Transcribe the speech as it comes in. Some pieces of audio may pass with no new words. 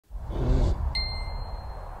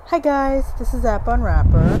Hi guys, this is App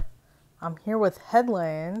Unwrapper. I'm here with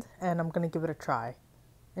Headland and I'm gonna give it a try.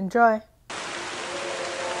 Enjoy!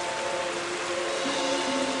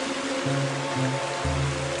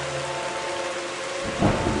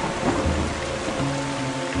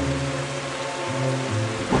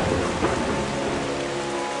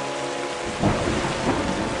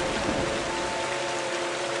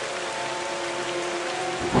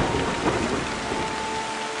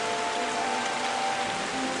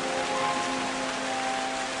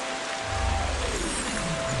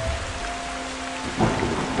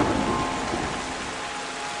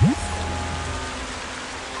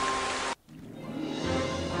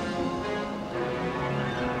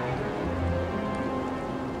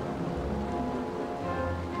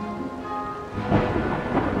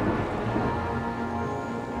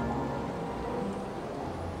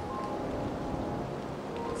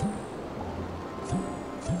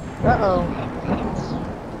 Uh-oh.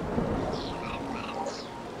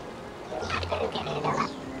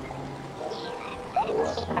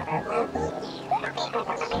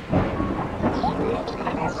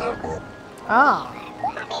 Ah.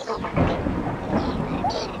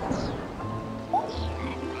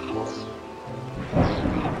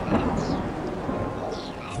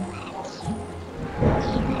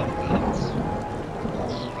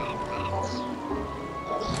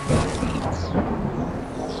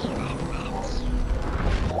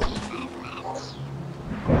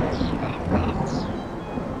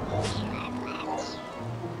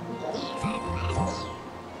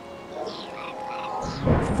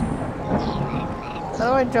 How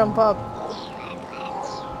do I jump up?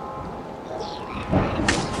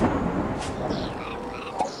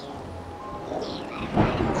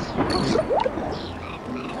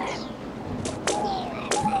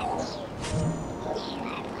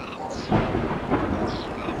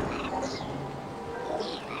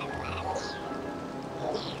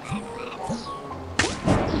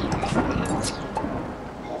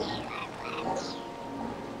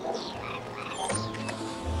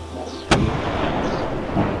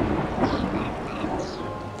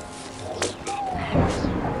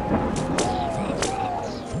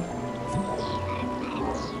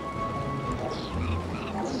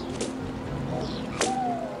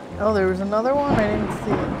 Oh, there was another one? I didn't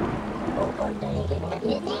see it.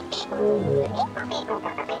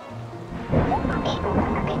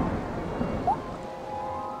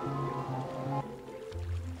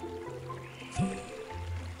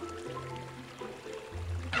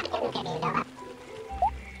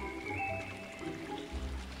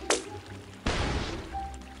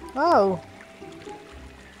 Oh!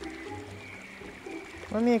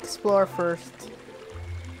 Let me explore first.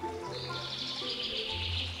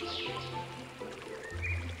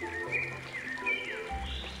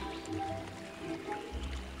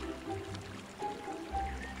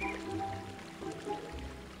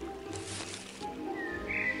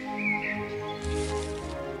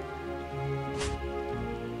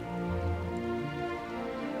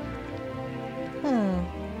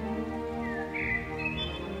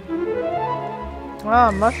 Ah,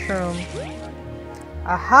 mushroom.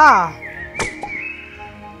 Aha!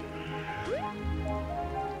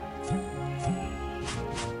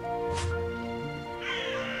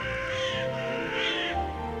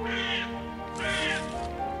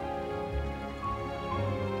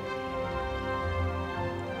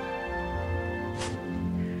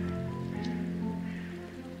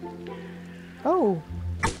 Oh!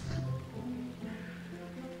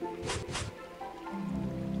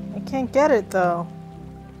 I can't get it though.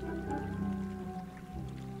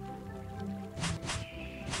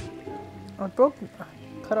 I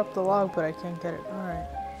cut up the log, but I can't get it. Alright.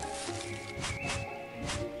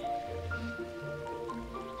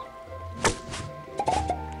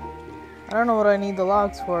 I don't know what I need the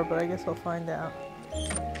logs for, but I guess I'll find out.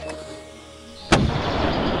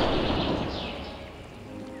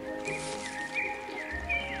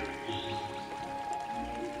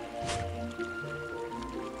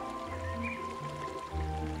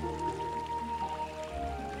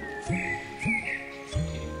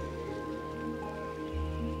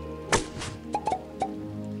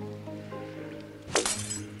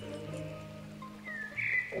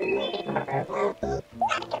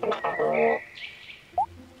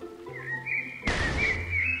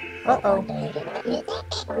 Uh-oh.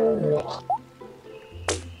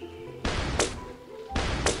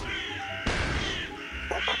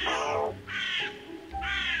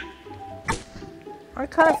 I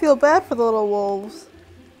kind of feel bad for the little wolves.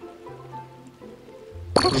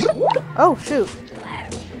 Oh, shoot.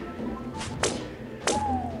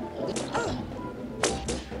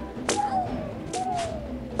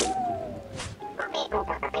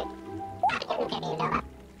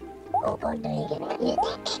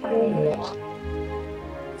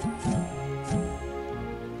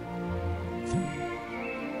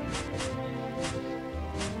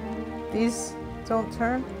 These don't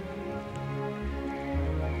turn?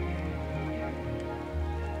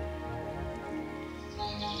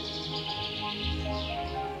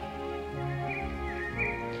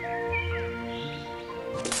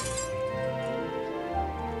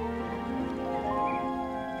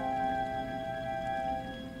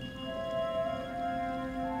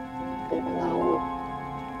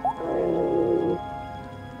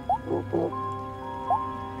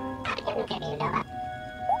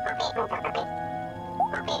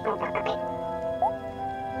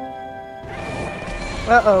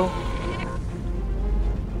 Uh-oh.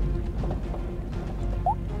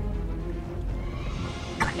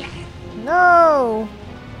 No!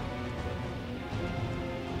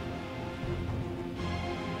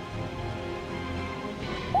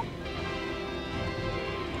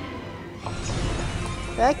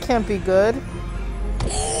 That can't be good.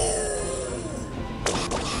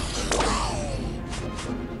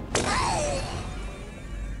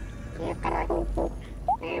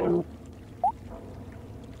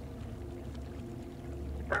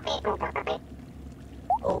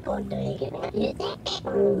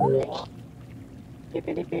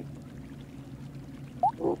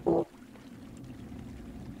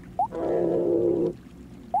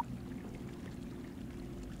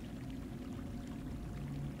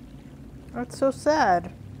 That's so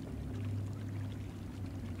sad.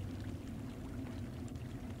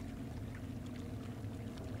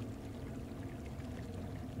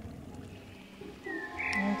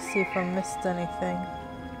 Let's see if I missed anything.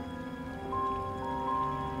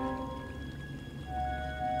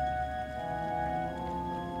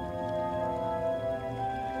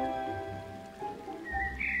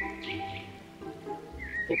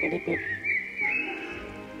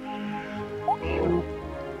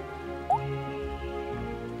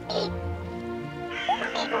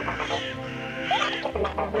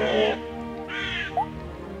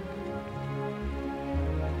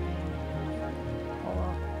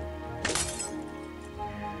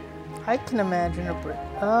 I can imagine a brick.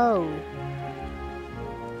 Oh.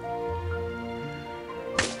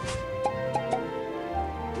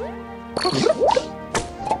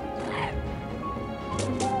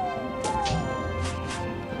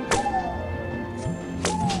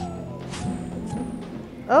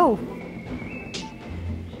 Oh.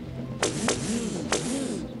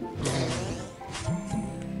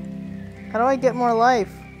 How do I get more life?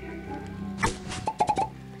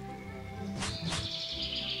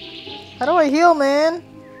 How do I heal, man?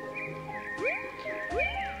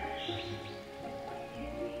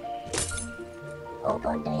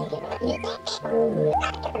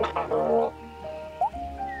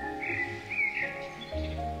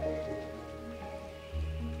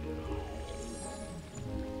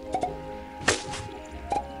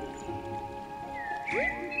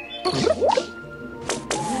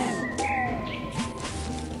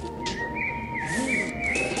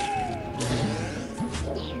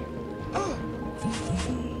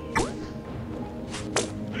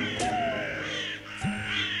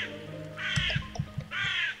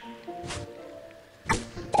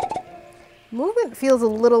 Movement feels a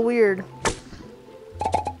little weird.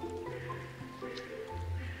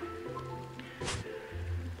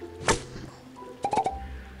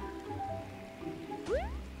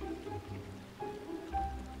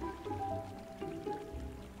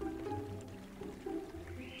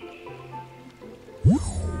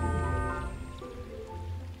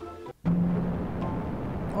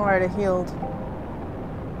 Alright, I healed.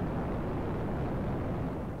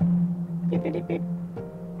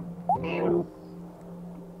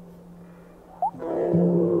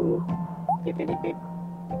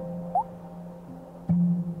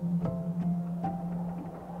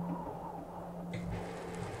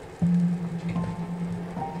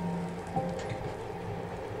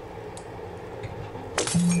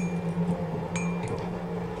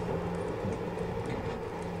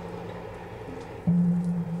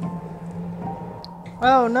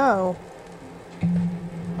 Oh no.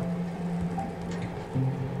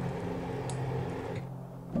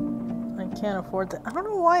 I can't afford that. I don't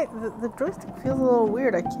know why the joystick feels a little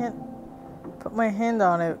weird. I can't put my hand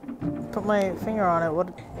on it, put my finger on it. But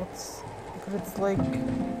it's like, it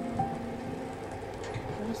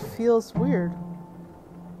just feels weird.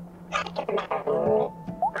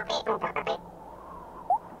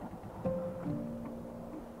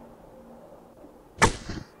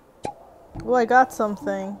 Oh, I got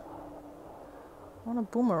something. I want a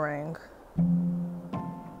boomerang.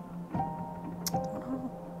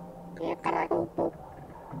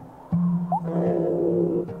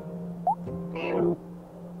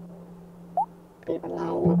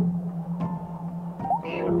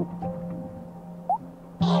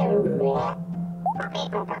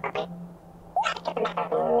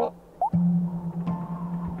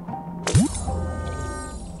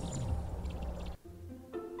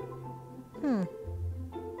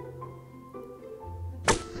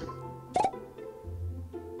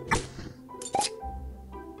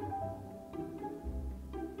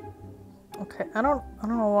 Okay, I don't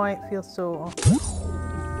know why it feels so awkward.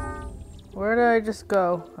 Where did I just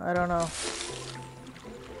go? I don't know.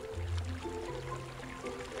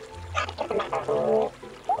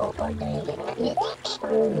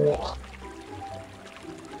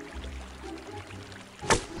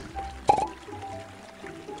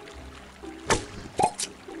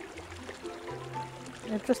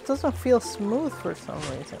 It just doesn't feel smooth for some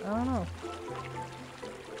reason. I don't know.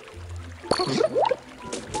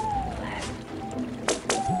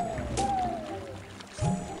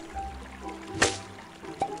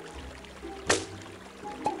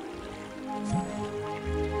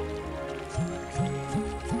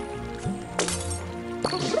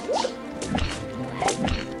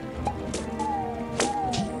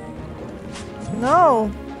 No!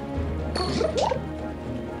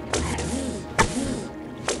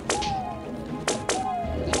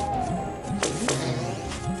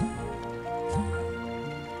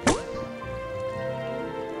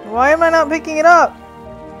 Why am I not picking it up?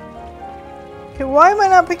 Okay, why am I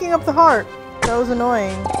not picking up the heart? That was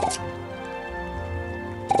annoying.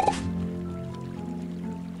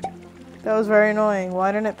 That was very annoying.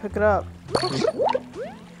 Why didn't it pick it up?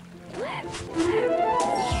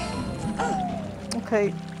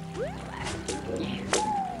 Okay.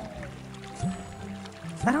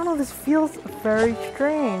 I don't know, this feels very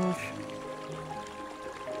strange.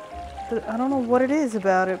 I don't know what it is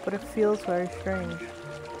about it, but it feels very strange.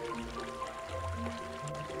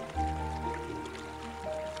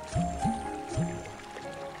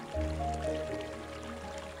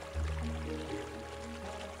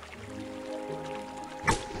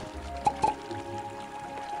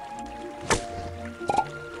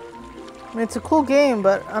 I mean, it's a cool game,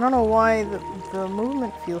 but I don't know why the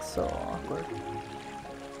movement feels so awkward.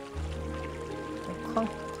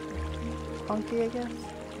 Clunky, I guess?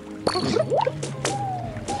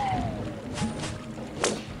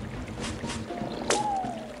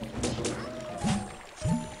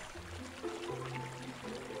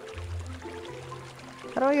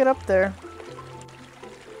 How do I get up there?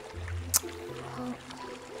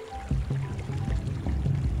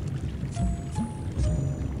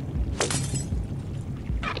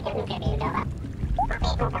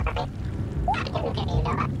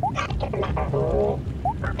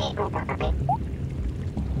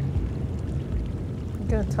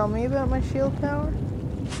 You gonna tell me about my shield power?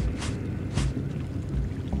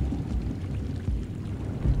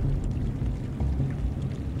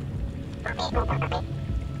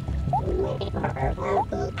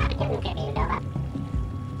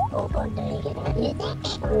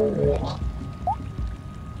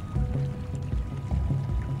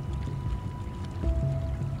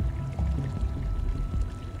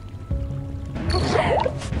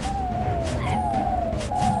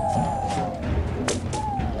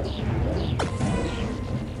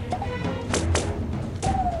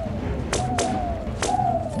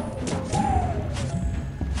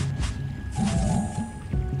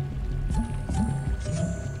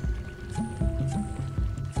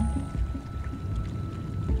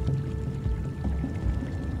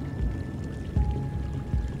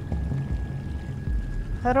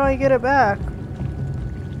 How do I get it back?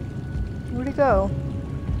 Where'd it go?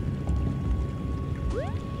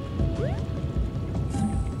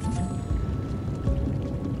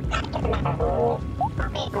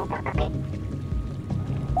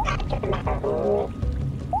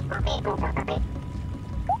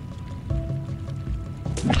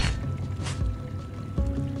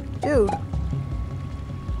 Dude.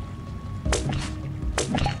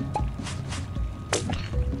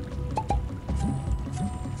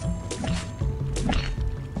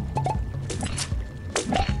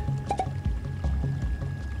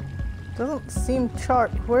 Doesn't seem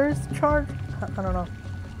charged. Where's charge? I don't know.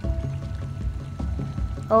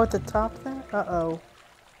 Oh, at the top there? Uh-oh.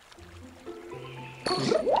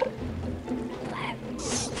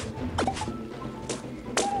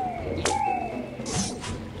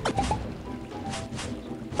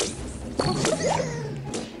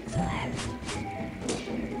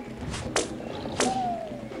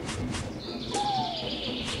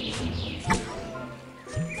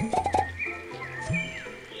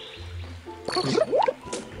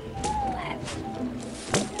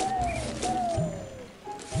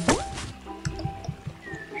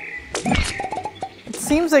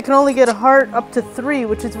 seems I can only get a heart up to 3,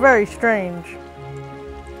 which is very strange.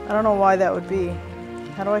 I don't know why that would be.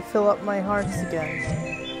 How do I fill up my hearts again?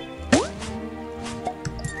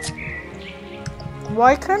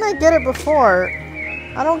 Why couldn't I get it before?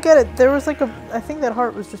 I don't get it. There was like a... I think that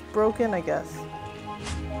heart was just broken, I guess.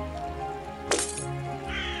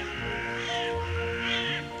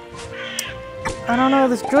 I don't know,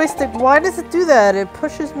 this joystick, why does it do that? It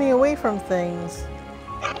pushes me away from things.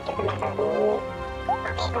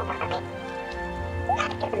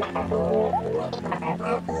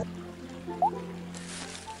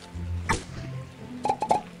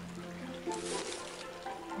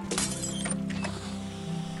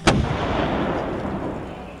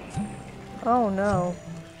 Oh no.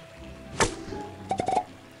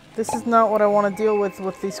 This is not what I want to deal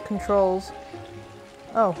with these controls.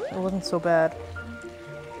 Oh, it wasn't so bad.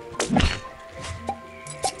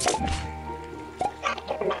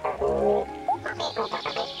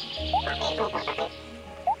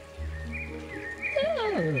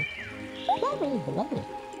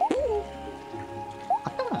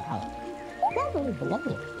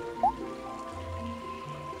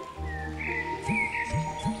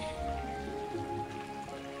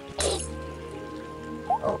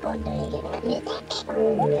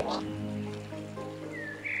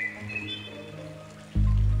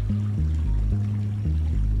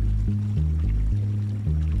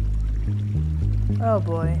 Oh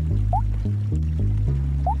boy.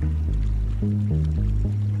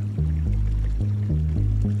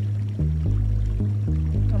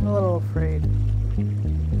 I'm a little afraid.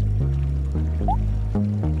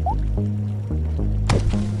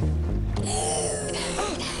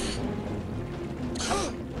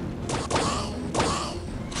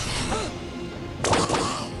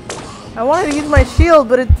 I wanted to use my shield,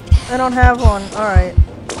 but I don't have one. Alright.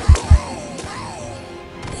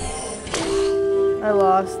 I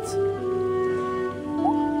lost.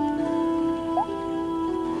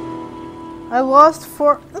 I lost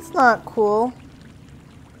 4. That's not cool.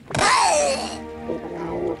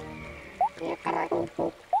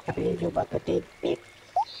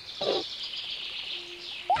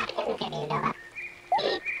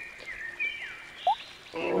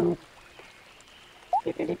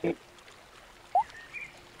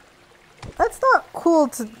 That's not cool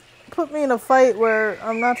to put me in a fight where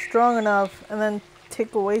I'm not strong enough and then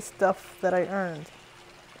take away stuff that I earned.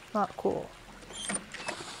 Not cool.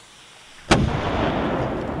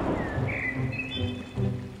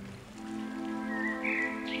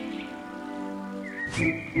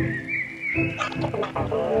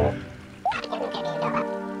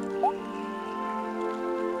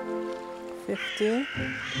 $50,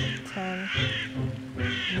 10,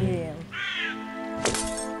 medium.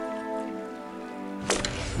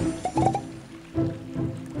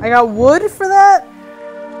 I got wood for that?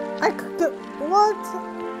 I could get what?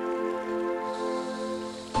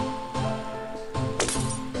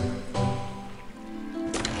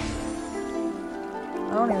 I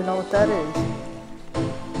don't even know what that is.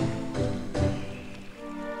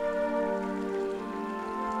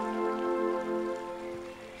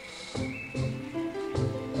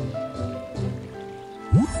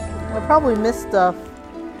 I probably missed stuff.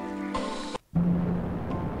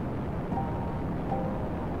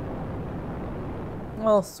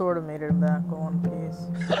 Well, sort of made it back one piece.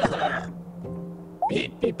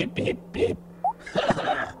 Beep, beep, beep, beep, beep.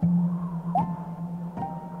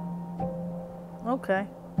 Okay.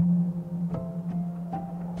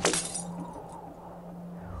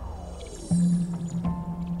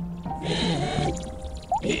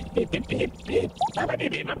 Beep, beep, beep, beep, beep.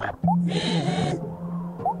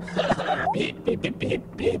 Beep, beep, beep, beep,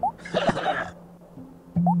 beep.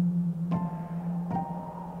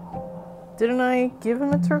 Didn't I give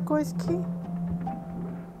him a turquoise key?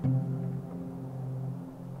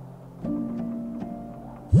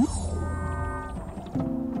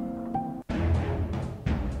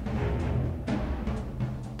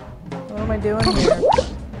 What am I doing here?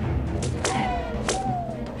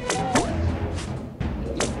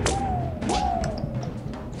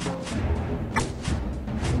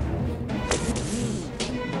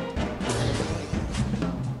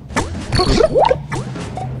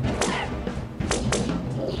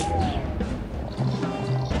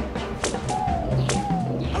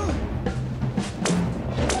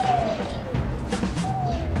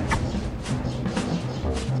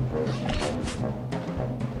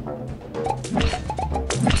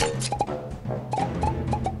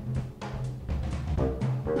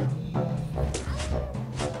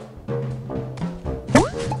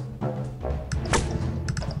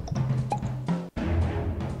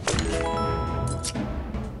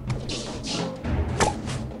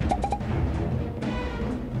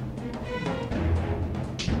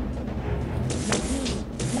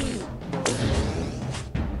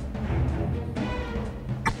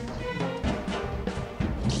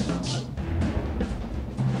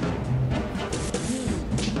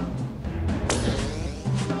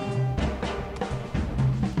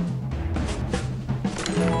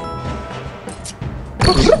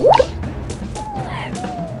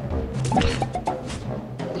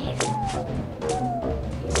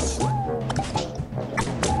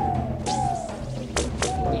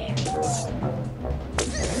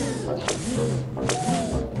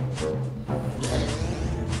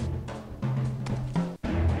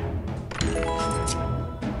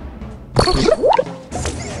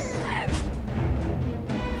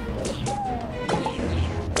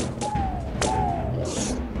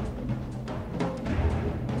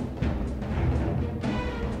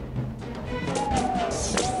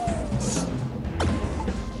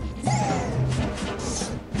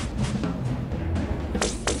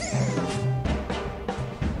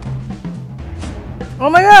 Oh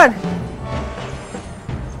my god!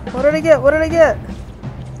 What did I get? What did I get?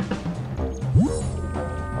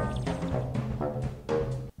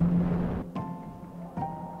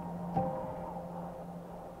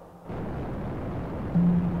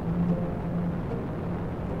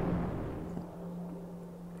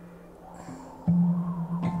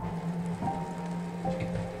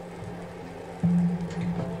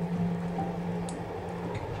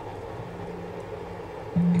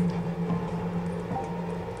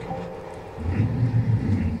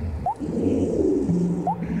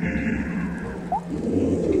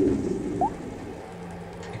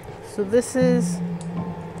 So this is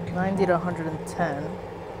 90 to 110.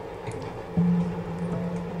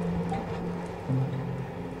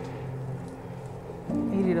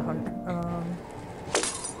 $80 to 100.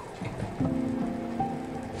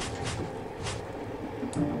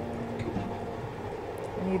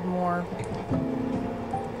 I need more.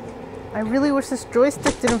 I really wish this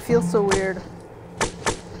joystick didn't feel so weird.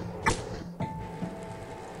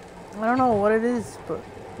 I don't know what it is, but...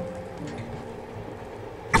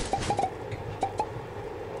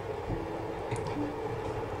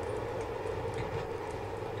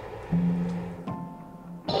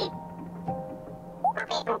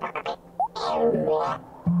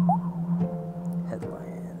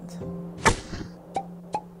 Headland.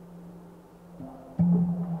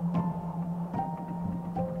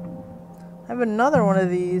 I have another one of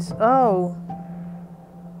these. Oh.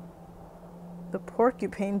 The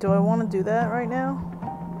porcupine. Do I want to do that right now?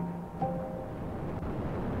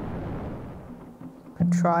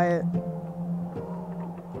 Could try it.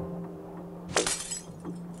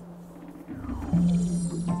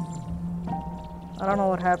 I don't know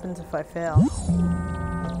what happens if I fail.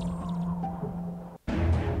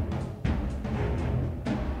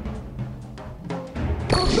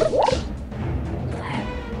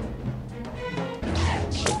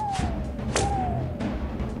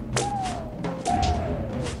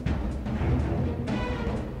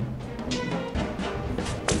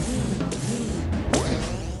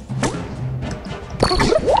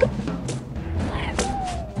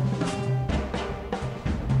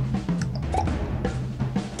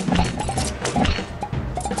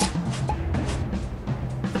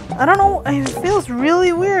 I don't know, it feels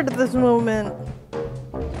really weird at this moment.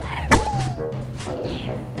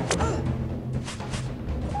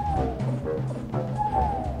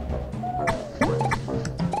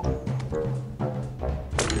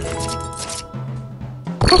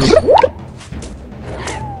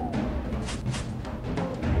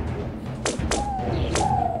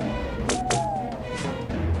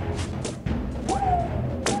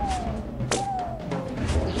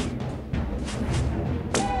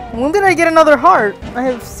 When did I get another heart? I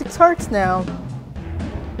have 6 hearts now.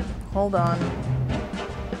 Hold on.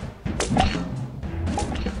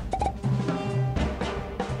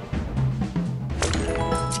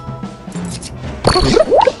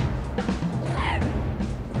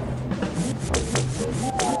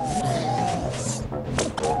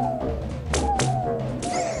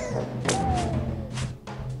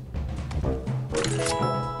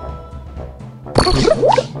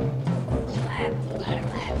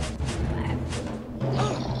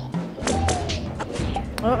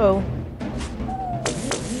 Uh-oh.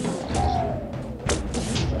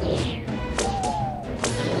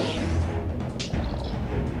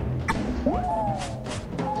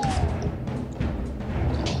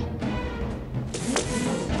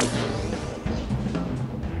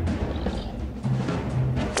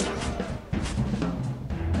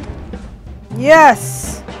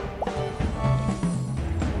 Yes!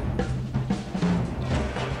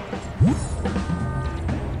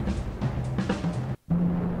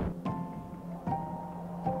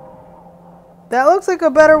 That looks like a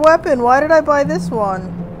better weapon. Why did I buy this one?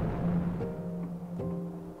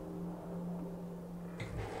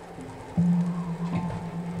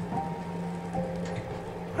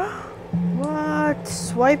 What?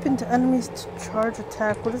 Swipe into enemies to charge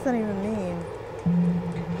attack. What does that even mean?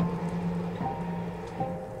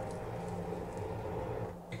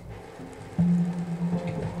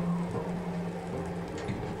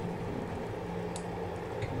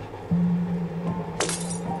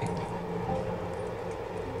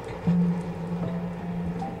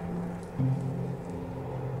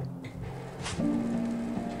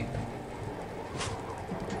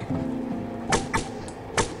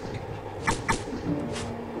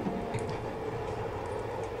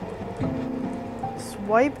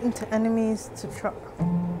 Swipe into enemies to try.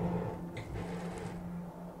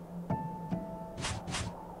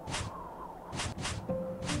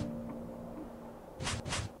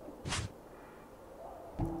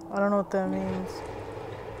 I don't know what that means.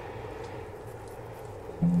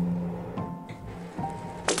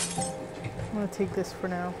 I'm gonna take this for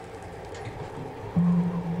now.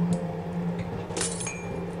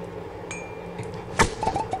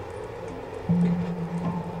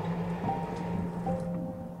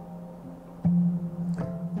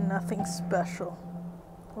 Nothing special.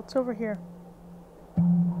 What's over here?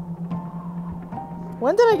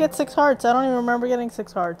 When did I get 6 hearts? I don't even remember getting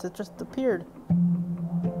 6 hearts. It just appeared.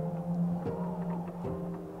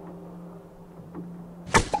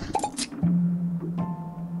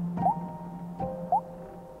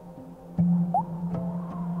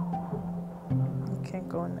 Can't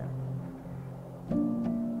go in there.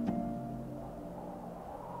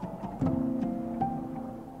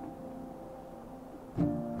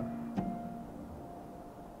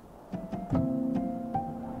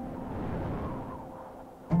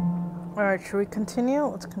 Alright, should we continue?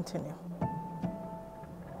 Let's continue.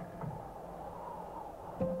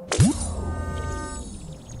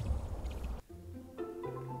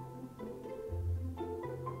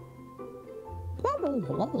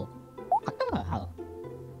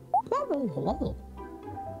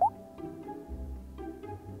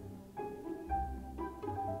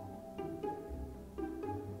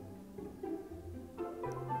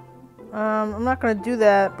 I'm not gonna do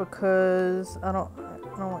that because I don't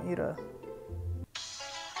want you to.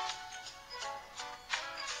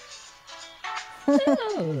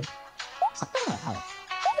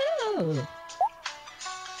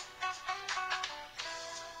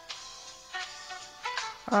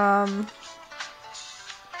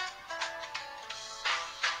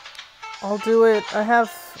 I'll do it.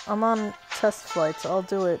 I'm on test flights. I'll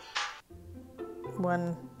do it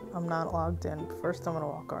when I'm not logged in. First, I'm gonna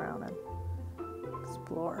walk around and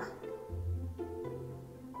explore.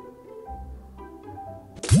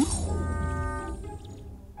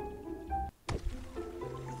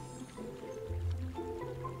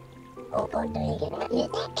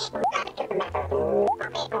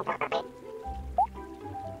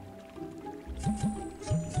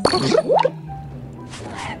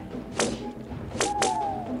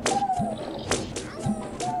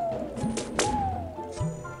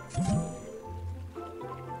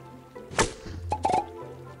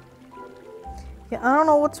 Yeah, I don't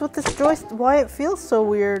know what's with this joystick, why it feels so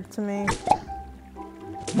weird to me.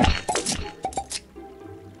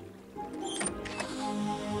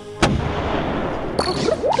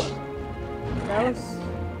 That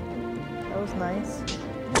was nice.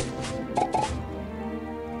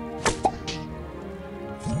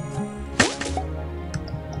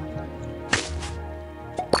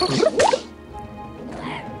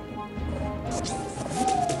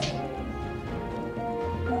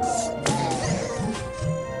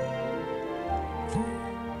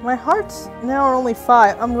 My hearts now are only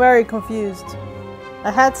 5. I'm very confused.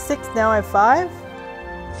 I had 6, now I have 5?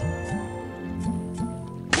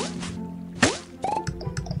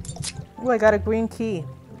 Oh, I got a green key.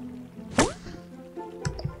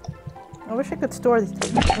 I wish I could store these.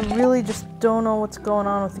 I really just don't know what's going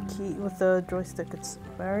on with the key, with the joystick. It's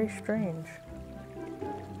very strange.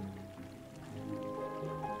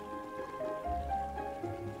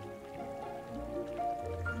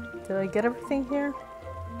 Did I get everything here?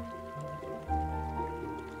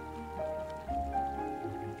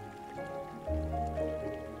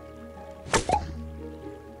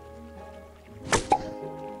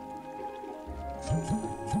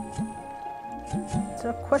 It's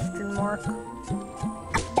a question mark.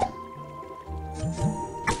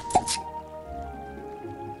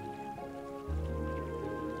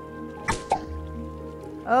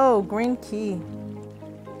 Oh, green key.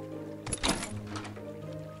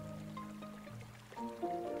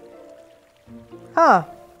 Huh.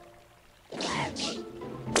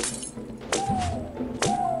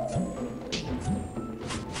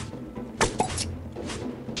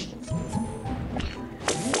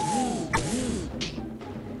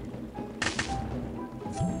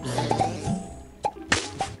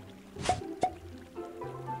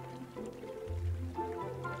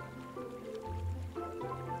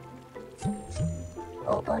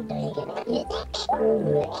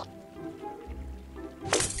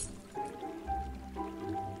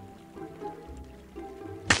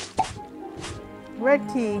 Red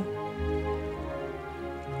key.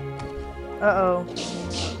 Uh-oh.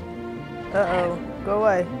 Uh-oh. Go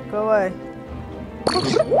away. Go away.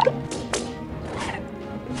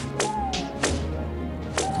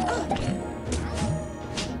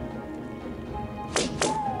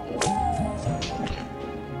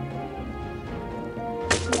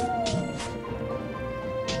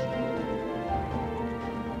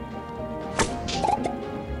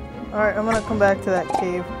 Alright, I'm gonna come back to that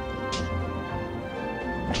cave.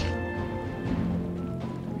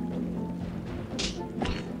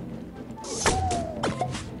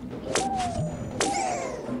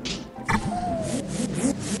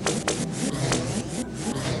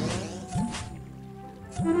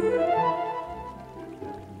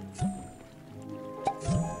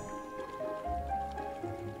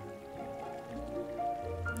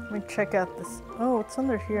 Let me check out this. Oh, what's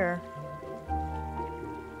under here?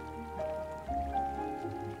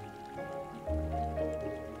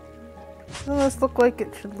 Doesn't this look like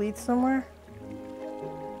it should lead somewhere?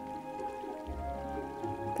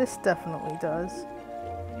 This definitely does.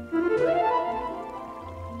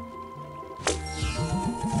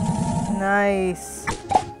 Nice.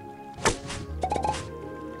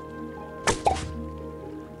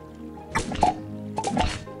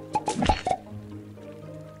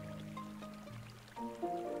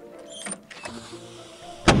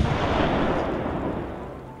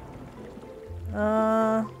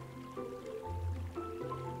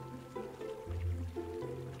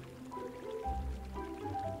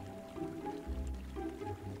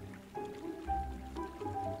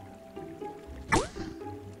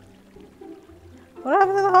 What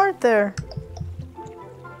happened to the heart there?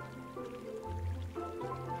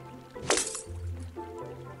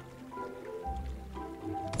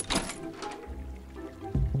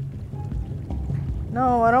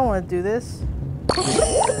 No, I don't want to do this.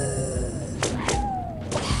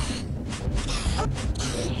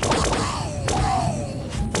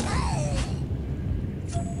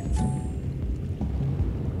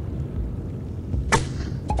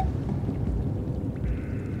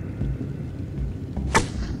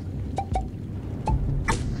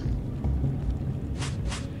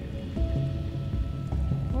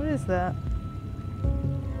 What is that?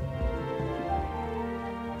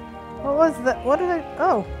 What was that? What did I...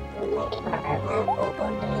 Oh.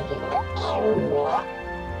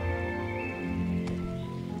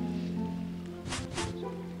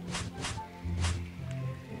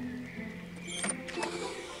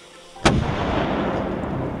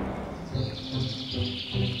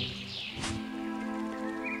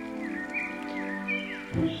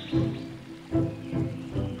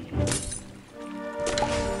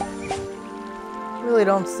 Really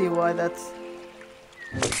don't see why that's...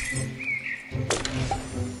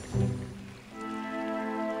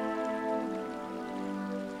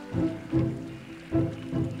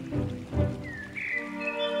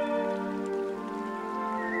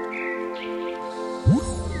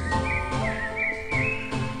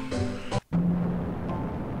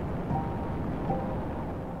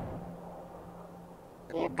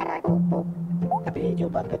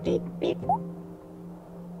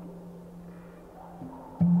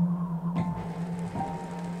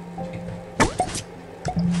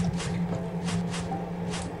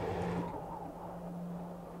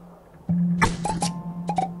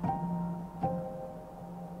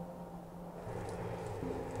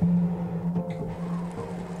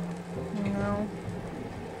 No.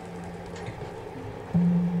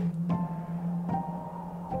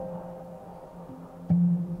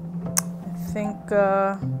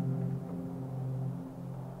 I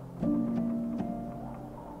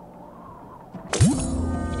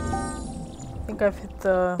think I've hit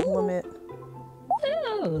the limit.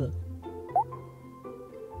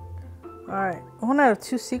 Alright, 1 out of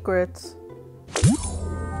 2 secrets.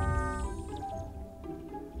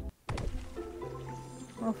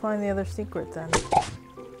 I'll find the other secret then.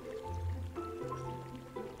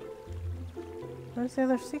 Where's the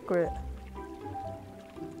other secret?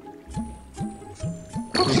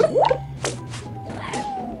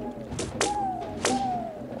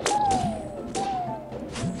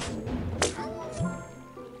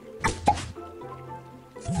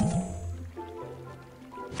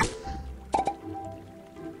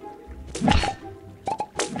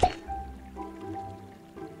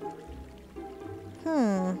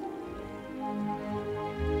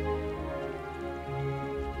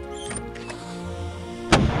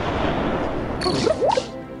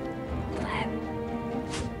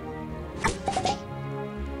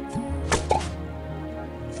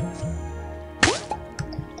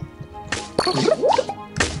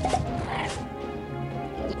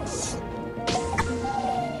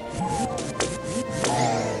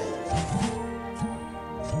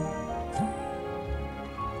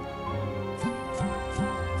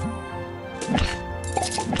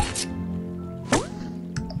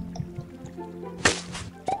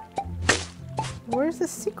 Where's the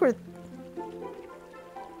secret?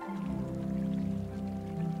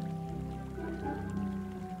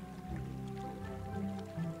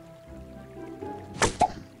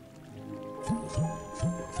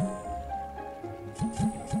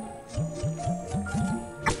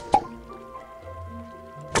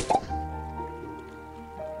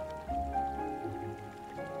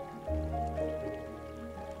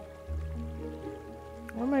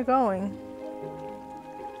 am I going?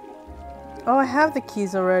 Oh, I have the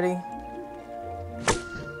keys already.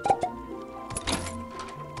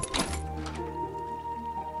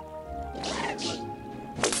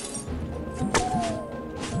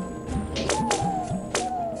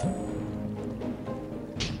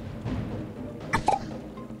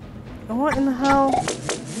 What in the hell?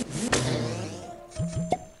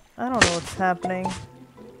 I don't know what's happening.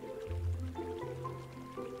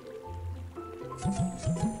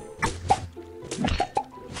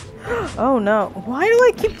 Oh no. Why do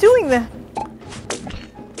I keep doing that?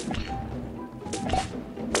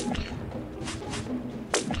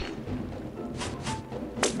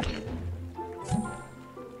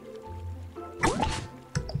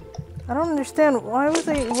 I don't understand. Why was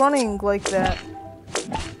I running like that?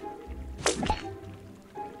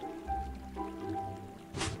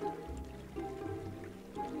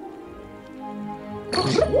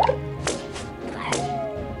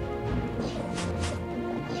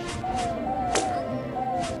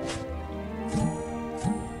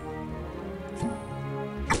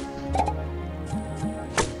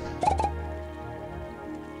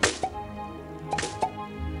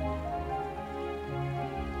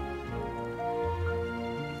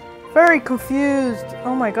 Very confused.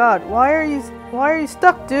 Oh my god. Why are you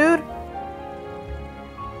stuck, dude?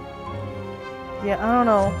 Yeah, I don't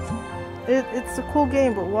know. It's a cool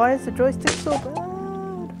game, but why is the joystick so bad?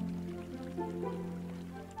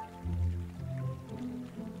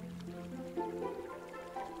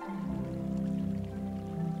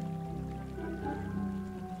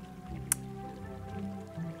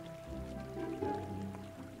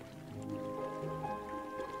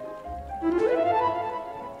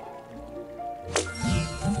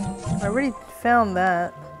 I already found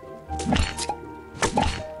that.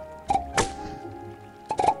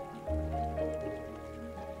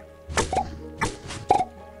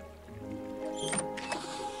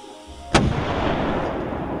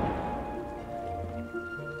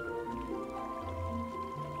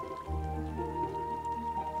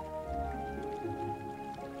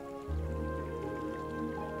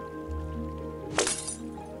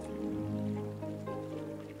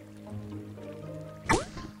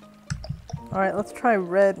 Alright, let's try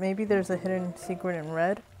red. Maybe there's a hidden secret in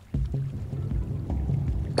red.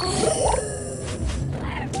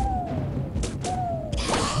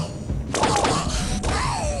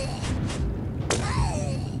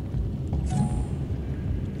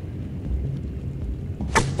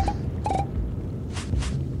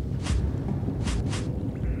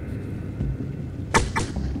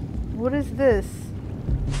 What is this?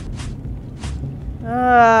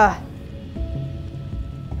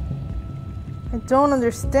 I don't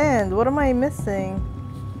understand. What am I missing?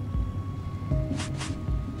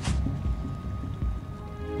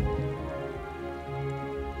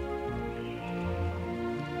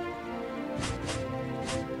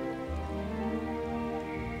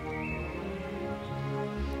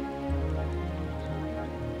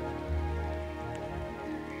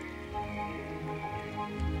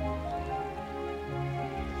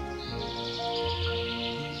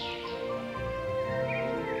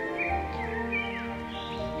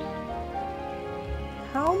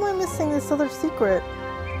 How am I missing this other secret?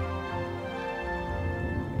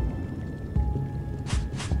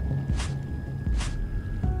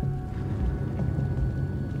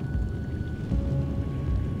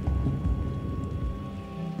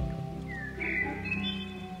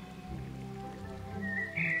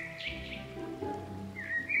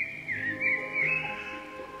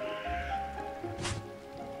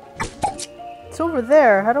 It's over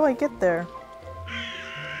there. How do I get there?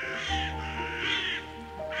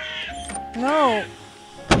 No.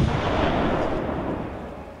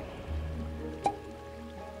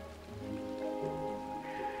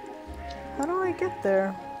 How do I get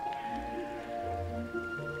there?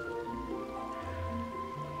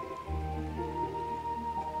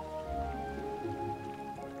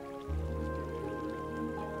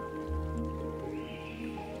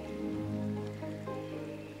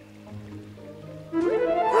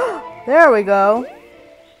 There we go.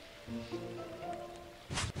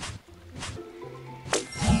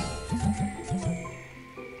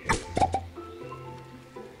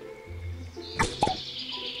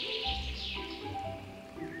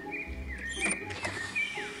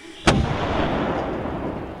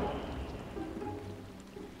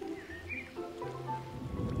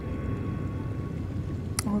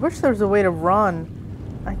 I wish there was a way to run.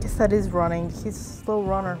 I guess that is running. He's a slow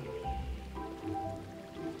runner.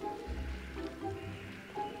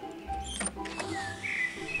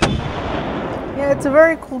 Yeah, it's a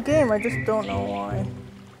very cool game. I just don't know why.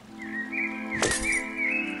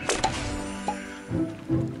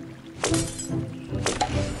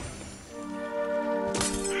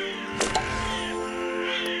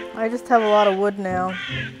 I just have a lot of wood now.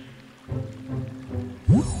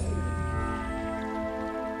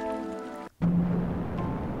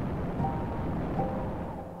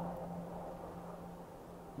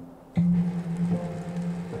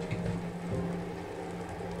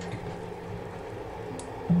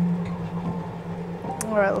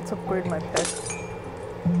 Alright, let's upgrade my pick.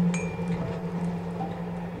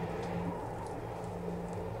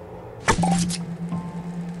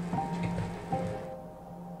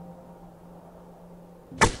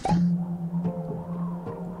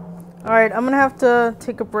 Alright, I'm gonna have to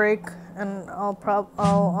take a break and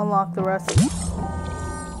I'll unlock the rest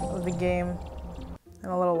of the game in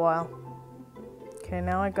a little while. Okay,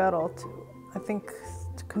 now I got all two. I think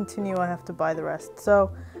to continue I have to buy the rest.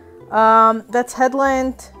 So that's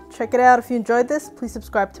Headland. Check it out. If you enjoyed this, please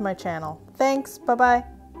subscribe to my channel. Thanks. Bye-bye.